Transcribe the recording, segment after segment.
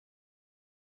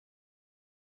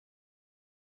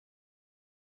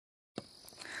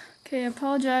Okay, I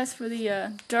apologize for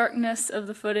the darkness of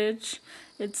the footage.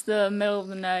 It's the middle of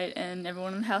the night and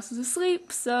everyone in the house is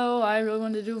asleep, so I really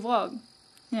wanted to do a vlog.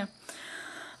 Yeah.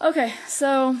 Okay,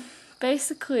 so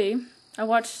basically, I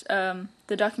watched the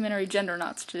documentary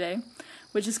Gendernauts today,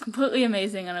 which is completely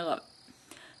amazing and I love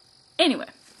it. Anyway,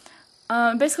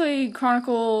 basically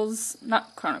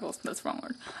not chronicles, that's the wrong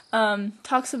word,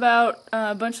 talks about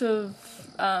a bunch of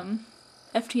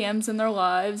FTMs in their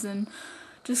lives and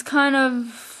just kind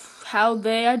of how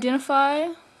they identify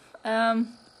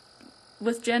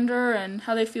with gender and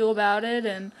how they feel about it,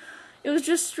 and it was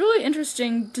just really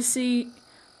interesting to see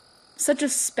such a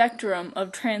spectrum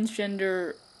of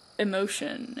transgender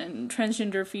emotion and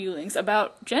transgender feelings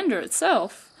about gender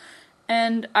itself,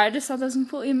 and I just thought that was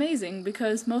completely amazing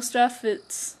because most stuff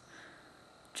it's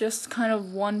just kind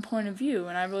of one point of view,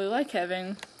 and I really like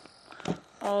having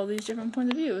all these different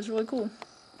points of view. It was really cool.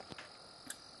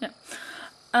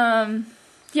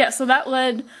 Yeah, so that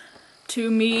led to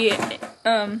me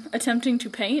attempting to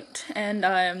paint, and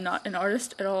I am not an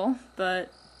artist at all,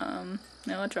 but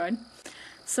no, I tried.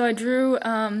 So I drew,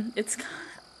 it's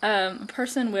a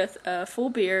person with a full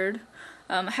beard,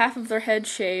 half of their head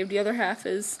shaved, the other half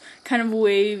is kind of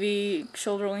wavy,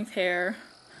 shoulder-length hair,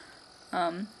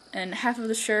 and half of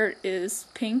the shirt is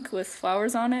pink with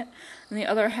flowers on it, and the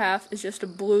other half is just a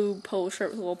blue polo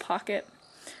shirt with a little pocket.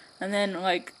 And then,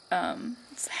 like,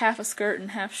 it's half a skirt and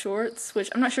half shorts,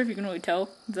 which I'm not sure if you can really tell.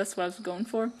 That's what I was going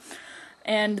for.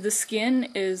 And the skin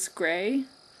is gray,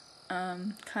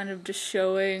 kind of just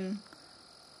showing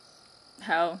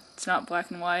how it's not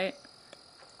black and white.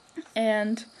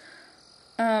 And,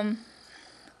 I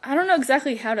don't know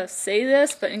exactly how to say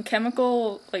this, but in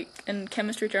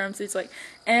chemistry terms, it's like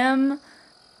M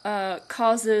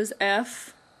causes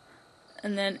F,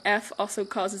 and then F also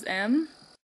causes M.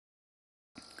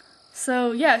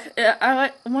 So yeah,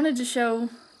 I wanted to show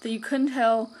that you couldn't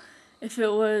tell if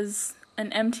it was an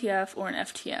MTF or an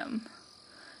FTM.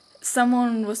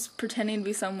 Someone was pretending to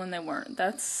be someone they weren't.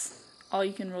 That's all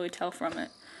you can really tell from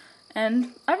it.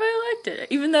 And I really liked it.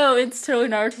 Even though it's totally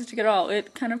not artistic at all,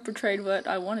 it kind of portrayed what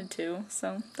I wanted to,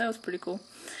 so that was pretty cool.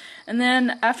 And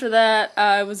then after that,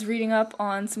 I was reading up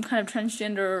on some kind of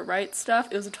transgender rights stuff.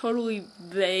 It was a totally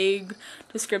vague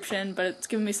description, but it's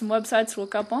given me some websites to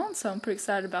look up on, so I'm pretty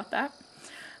excited about that.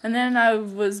 And then I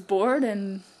was bored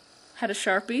and had a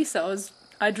Sharpie, so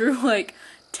I drew like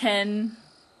 10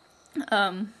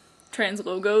 trans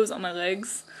logos on my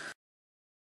legs.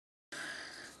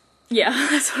 Yeah,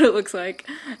 that's what it looks like.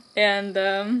 And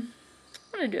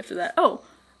what did I do after that? Oh,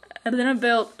 and then I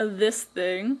built this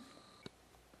thing.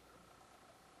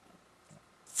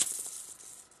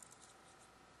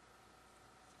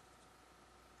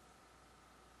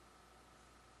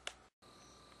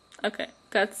 Okay,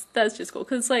 that's just cool,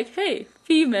 because it's like, hey,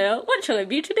 female, what shall I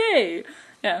be today?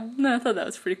 Yeah, no, I thought that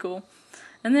was pretty cool.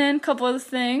 And then a couple other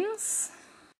things.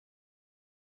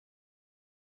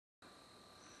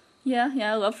 Yeah,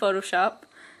 I love Photoshop.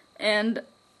 And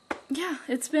yeah,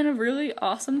 it's been a really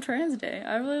awesome trans day.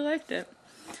 I really liked it.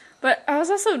 But I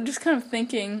was also just kind of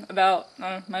thinking about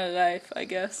my life, I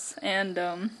guess, and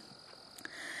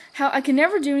how I can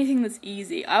never do anything that's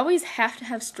easy. I always have to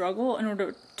have struggle in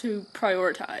order to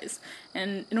prioritize,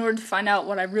 and in order to find out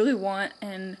what I really want,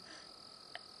 and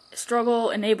struggle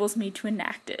enables me to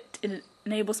enact it. It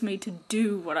enables me to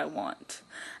do what I want.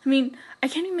 I mean, I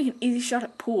can't even make an easy shot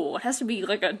at pool. It has to be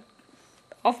like a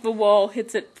off the wall,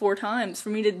 hits it 4 times for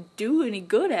me to do any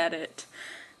good at it.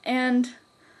 And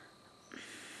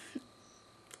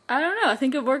I don't know, I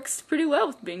think it works pretty well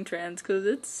with being trans, because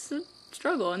it's a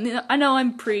struggle. And I know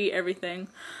I'm pre-everything,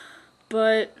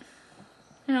 but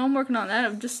you know, I'm working on that.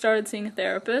 I've just started seeing a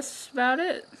therapist about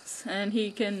it, and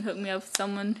he can hook me up with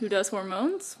someone who does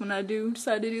hormones when I do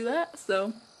decide to do that,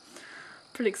 so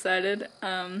pretty excited.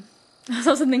 I was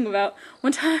also thinking about,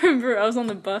 one time I remember I was on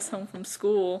the bus home from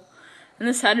school, and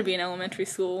this had to be in elementary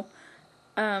school.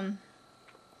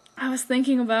 I was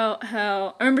thinking about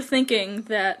how, I remember thinking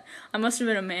that I must have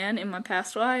been a man in my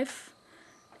past life,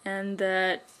 and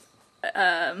that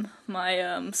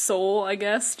my soul, I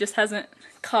guess, just hasn't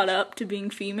caught up to being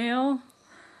female.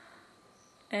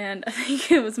 And I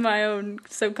think it was my own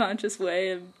subconscious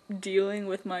way of dealing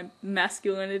with my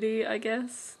masculinity, I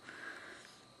guess.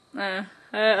 I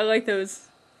like those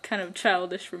kind of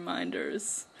childish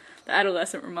reminders, the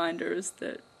adolescent reminders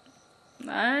that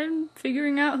I'm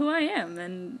figuring out who I am,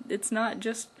 and it's not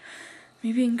just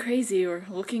me being crazy or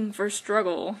looking for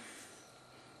struggle.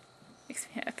 Makes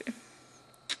me happy.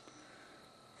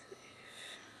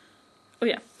 Oh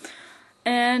yeah.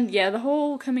 And yeah, the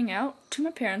whole coming out to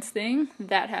my parents thing,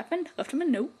 that happened. Left them a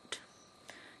note.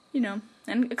 You know,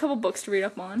 and a couple books to read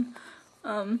up on.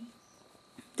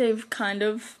 They've kind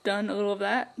of done a little of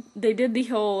that. They did the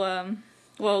whole,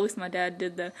 well, at least my dad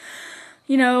did the,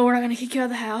 we're not gonna kick you out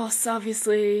of the house,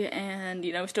 obviously, and,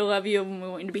 we still love you and we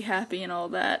want you to be happy and all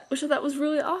that, which I thought was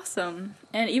really awesome.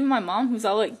 And even my mom, who's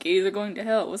all like, gays are going to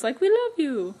hell, was like, we love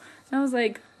you. And I was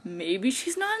like, maybe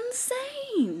she's not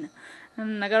insane.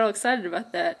 And I got all excited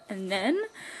about that. And then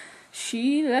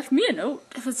she left me a note.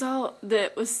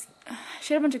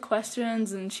 She had a bunch of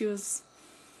questions, and she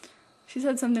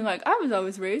said something like, I was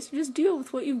always raised to just deal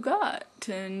with what you've got,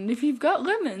 and if you've got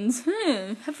lemons,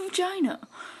 have a vagina.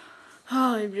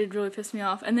 Oh, it really pissed me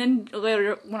off. And then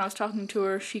later, when I was talking to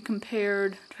her, she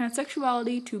compared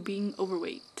transsexuality to being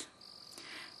overweight.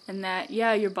 And that,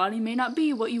 yeah, your body may not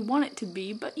be what you want it to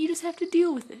be, but you just have to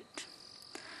deal with it.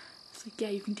 It's like, yeah,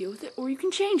 you can deal with it, or you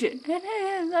can change it.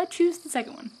 And I choose the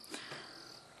second one.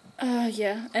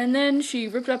 Yeah, and then she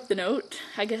ripped up the note,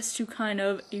 I guess to kind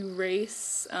of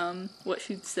erase, what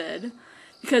she'd said,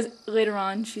 because later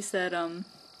on she said,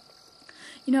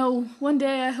 one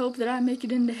day I hope that I make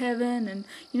it into heaven, and,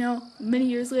 many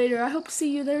years later I hope to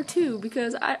see you there too,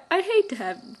 because I'd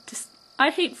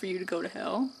hate for you to go to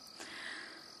hell.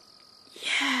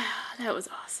 Yeah, that was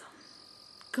awesome.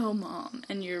 Go, Mom,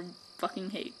 and your fucking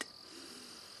hate.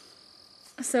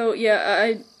 So, yeah,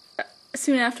 I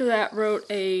soon after that wrote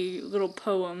a little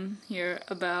poem here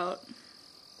about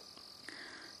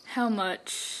how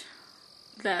much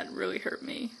that really hurt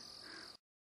me.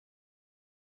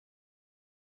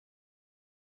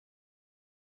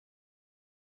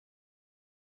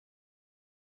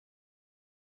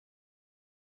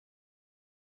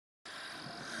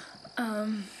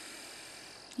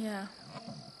 Yeah.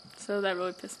 So that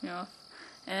really pissed me off.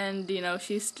 And,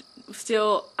 she's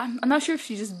still, I'm not sure if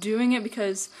she's just doing it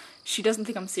because she doesn't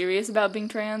think I'm serious about being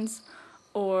trans,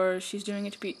 or she's doing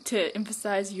it to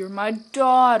emphasize, you're my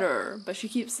daughter, but she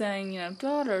keeps saying,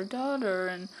 daughter,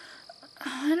 and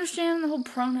I understand the whole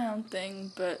pronoun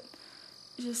thing, but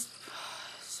it's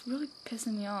really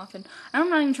pissing me off, and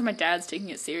I'm not even sure my dad's taking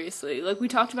it seriously. Like, we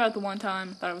talked about it the one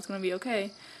time, thought it was gonna be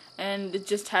okay, and it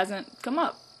just hasn't come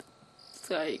up. It's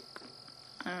like,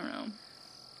 I don't know.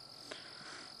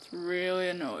 It's really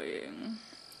annoying.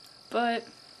 But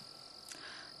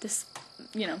this,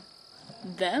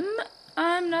 them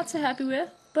I'm not so happy with,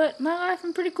 but my life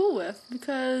I'm pretty cool with,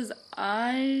 because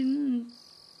I'm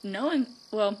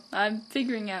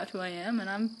figuring out who I am, and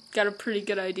I've got a pretty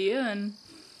good idea, and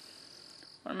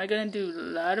what am I gonna do,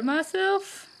 lie to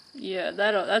myself? Yeah,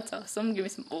 that's awesome. Give me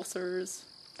some ulcers,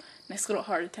 nice little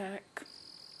heart attack.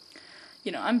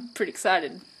 I'm pretty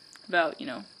excited about,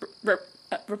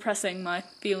 repressing my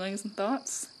feelings and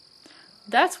thoughts.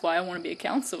 That's why I want to be a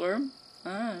counselor.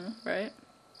 Right?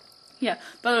 Yeah,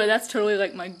 by the way, that's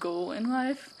totally, my goal in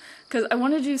life. Because I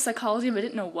wanted to do psychology, but I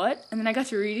didn't know what. And then I got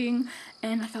to reading,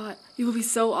 and I thought, it would be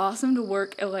so awesome to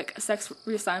work at, a sex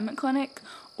reassignment clinic,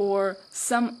 or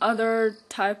some other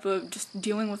type of just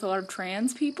dealing with a lot of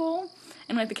trans people.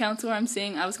 And, the counselor I'm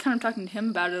seeing, I was kind of talking to him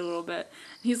about it a little bit.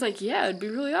 And he's like, yeah, it'd be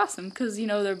really awesome. Because, there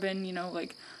have been,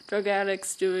 drug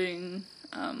addicts doing,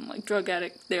 drug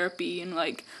addict therapy and,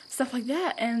 stuff like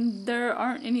that. And there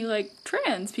aren't any,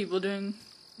 trans people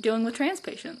dealing with trans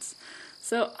patients.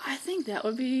 So I think that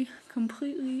would be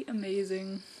completely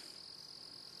amazing.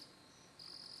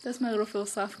 That's my little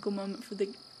philosophical moment for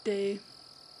the day.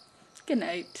 Good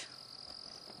night.